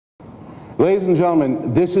Ladies and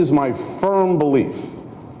gentlemen, this is my firm belief.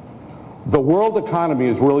 The world economy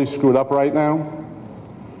is really screwed up right now.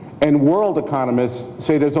 And world economists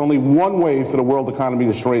say there's only one way for the world economy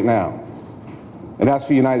to straighten out. And that's for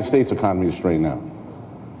the United States economy to straighten out.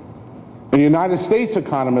 And the United States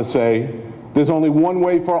economists say there's only one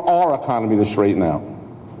way for our economy to straighten out.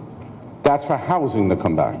 That's for housing to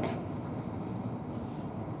come back.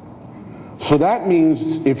 So that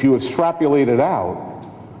means if you extrapolate it out,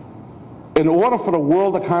 in order for the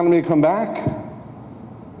world economy to come back,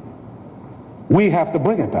 we have to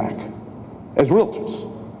bring it back as realtors.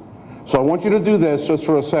 So I want you to do this just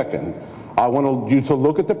for a second. I want you to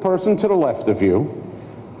look at the person to the left of you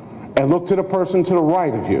and look to the person to the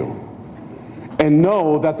right of you and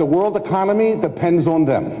know that the world economy depends on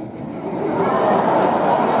them.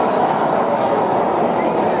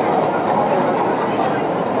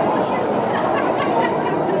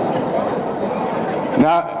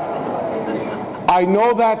 Now, I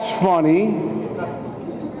know that's funny.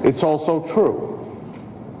 It's also true.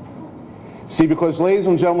 See, because ladies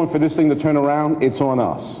and gentlemen, for this thing to turn around, it's on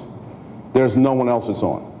us. There's no one else it's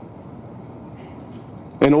on.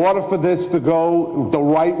 In order for this to go the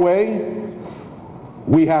right way,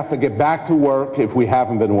 we have to get back to work if we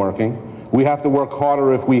haven't been working. We have to work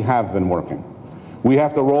harder if we have been working. We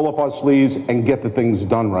have to roll up our sleeves and get the things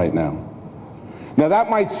done right now. Now that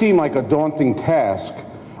might seem like a daunting task.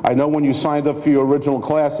 I know when you signed up for your original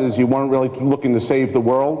classes, you weren't really looking to save the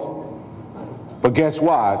world. But guess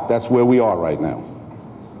what? That's where we are right now.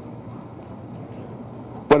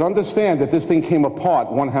 But understand that this thing came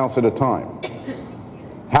apart one house at a time.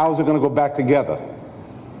 How is it going to go back together?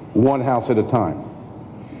 One house at a time.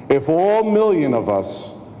 If all million of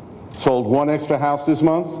us sold one extra house this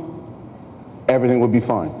month, everything would be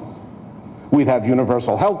fine. We'd have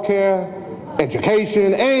universal health care,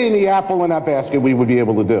 education, any apple in that basket we would be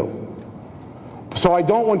able to do. So I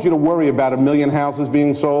don't want you to worry about 1 million houses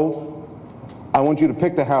being sold. I want you to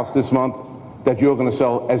pick the house this month that you're going to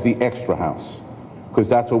sell as the extra house, because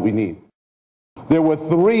that's what we need. There were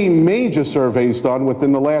 3 major surveys done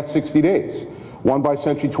within the last 60 days. One by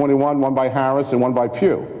Century 21, one by Harris, and one by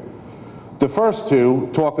Pew. The first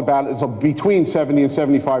 2 talked about it's between 70 and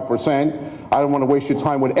 75%. I don't want to waste your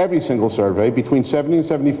time with every single survey. Between 70 and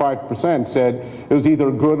 75% said it was either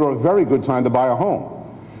a good or a very good time to buy a home.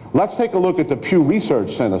 Let's take a look at the Pew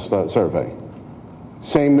Research Center survey.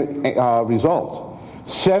 Same result.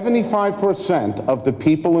 75% of the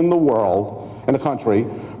people in the world, in the country,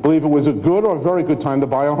 believe it was a good or a very good time to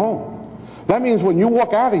buy a home. That means when you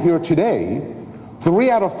walk out of here today, 3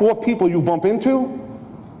 out of 4 people you bump into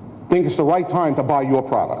think it's the right time to buy your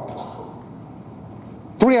product.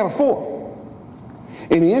 3 out of 4.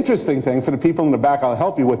 And the interesting thing, for the people in the back, I'll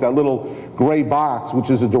help you with that little gray box, which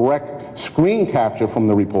is a direct screen capture from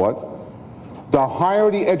the report. The higher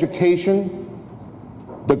the education,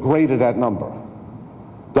 the greater that number.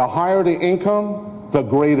 The higher the income, the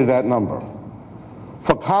greater that number.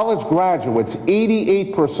 For college graduates,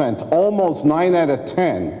 88%, almost 9 out of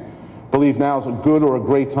 10, believe now is a good or a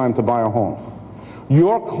great time to buy a home.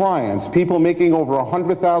 Your clients, people making over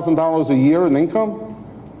 $100,000 a year in income,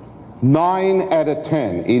 9 out of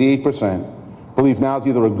 10, 88%, believe now is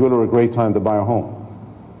either a good or a great time to buy a home.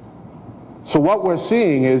 So what we're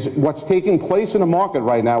seeing is what's taking place in the market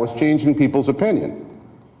right now is changing people's opinion.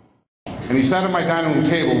 And he sat at my dining room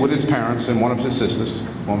table with his parents and one of his sisters,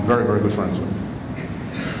 who I'm very, very good friends with.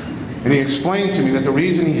 And he explained to me that the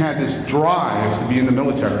reason he had this drive to be in the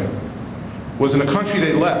military was in the country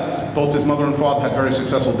they left, both his mother and father had very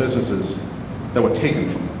successful businesses that were taken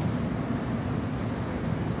from them.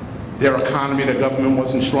 Their economy, their government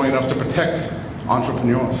wasn't strong enough to protect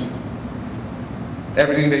entrepreneurs.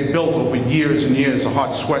 Everything they built over years and years of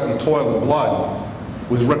hot sweat and toil and blood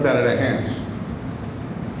was ripped out of their hands.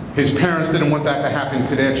 His parents didn't want that to happen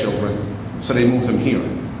to their children, so they moved them here.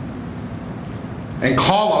 And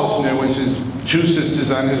Carlos knew, as his 2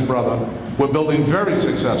 sisters and his brother were building very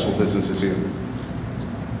successful businesses here,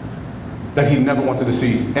 that he never wanted to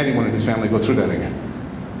see anyone in his family go through that again.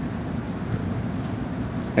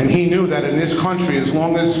 And he knew that in this country, as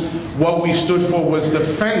long as what we stood for was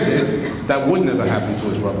defended, that would never happen to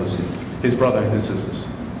his brother and his sisters.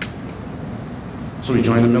 So he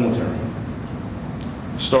joined the military.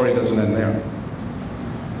 The story doesn't end there.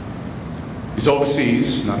 He's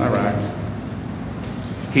overseas, not in Iraq.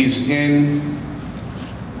 He's in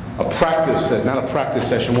a practice, not a practice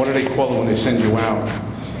session, what do they call it when they send you out?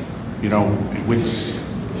 You know, which,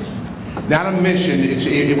 not a mission,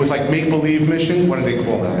 it was like make-believe mission, what do they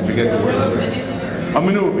call that? I forget the word. A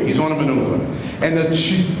maneuver, he's on a maneuver. And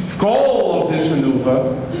the goal of this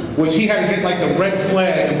maneuver was he had to get like the red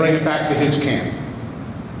flag and bring it back to his camp.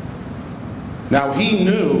 Now he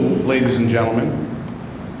knew, ladies and gentlemen,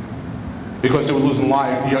 because they were using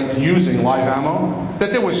live ammo,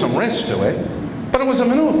 that there was some risk to it, but it was a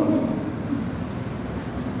maneuver.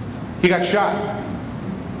 He got shot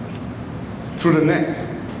through the neck.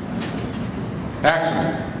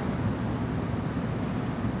 Accident.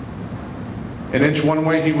 An inch one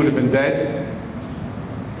way, he would have been dead.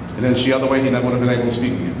 An inch the other way, he never would have been able to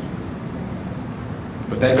speak again.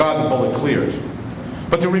 But thank God the bullet cleared.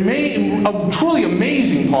 But the a truly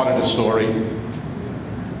amazing part of the story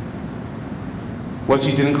was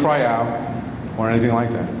he didn't cry out or anything like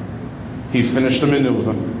that. He finished the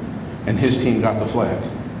maneuver, and his team got the flag.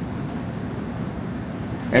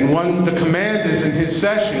 And when the commanders in his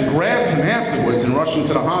session grabbed him afterwards and rushed him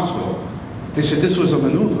to the hospital, they said, this was a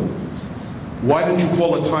maneuver. Why didn't you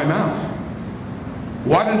call a timeout?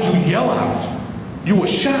 Why didn't you yell out? You were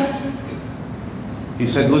shot. He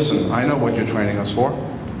said, listen, I know what you're training us for.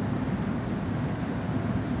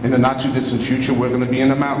 In the not too distant future, we're going to be in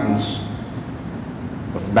the mountains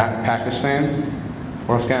of Pakistan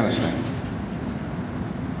or Afghanistan.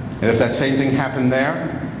 And if that same thing happened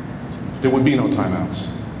there would be no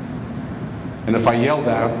timeouts. And if I yelled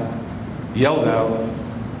out,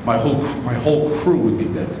 my whole crew would be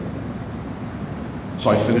dead. So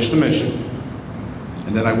I finished the mission,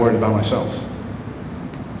 and then I worried about myself.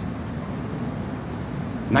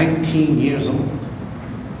 19 years old,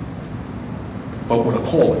 but with a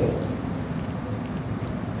calling.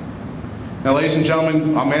 Now, ladies and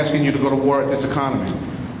gentlemen, I'm asking you to go to war at this economy.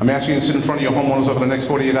 I'm asking you to sit in front of your homeowners over the next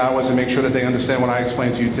 48 hours and make sure that they understand what I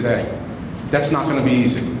explained to you today. That's not going to be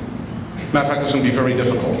easy. Matter of fact, it's going to be very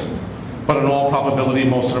difficult. But in all probability,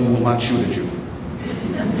 most of them will not shoot at you.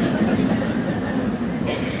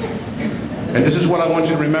 And this is what I want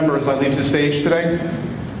you to remember as I leave the stage today.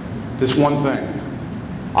 This one thing.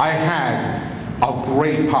 I had a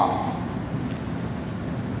great pop.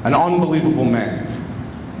 An unbelievable man.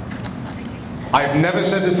 I've never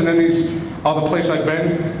said this in any other place I've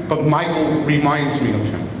been, but Michael reminds me of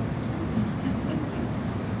him.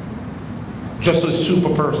 Just a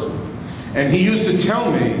super person. And he used to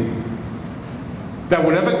tell me that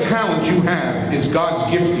whatever talent you have is God's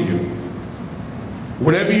gift to you.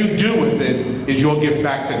 Whatever you do with it is your gift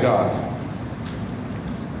back to God.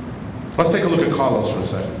 Let's take a look at Carlos for a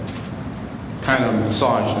second. Kind of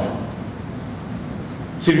massage that.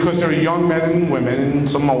 See, because there are young men and women, and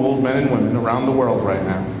some old men and women around the world right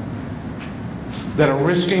now, that are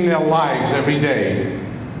risking their lives every day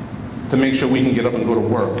to make sure we can get up and go to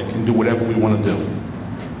work and do whatever we want to do.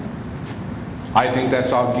 I think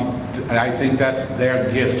that's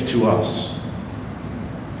their gift to us.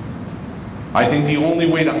 I think the only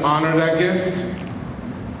way to honor that gift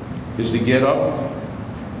is to get up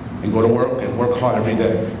and go to work and work hard every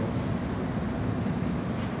day.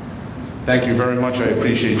 Thank you very much. I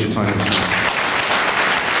appreciate your time this morning.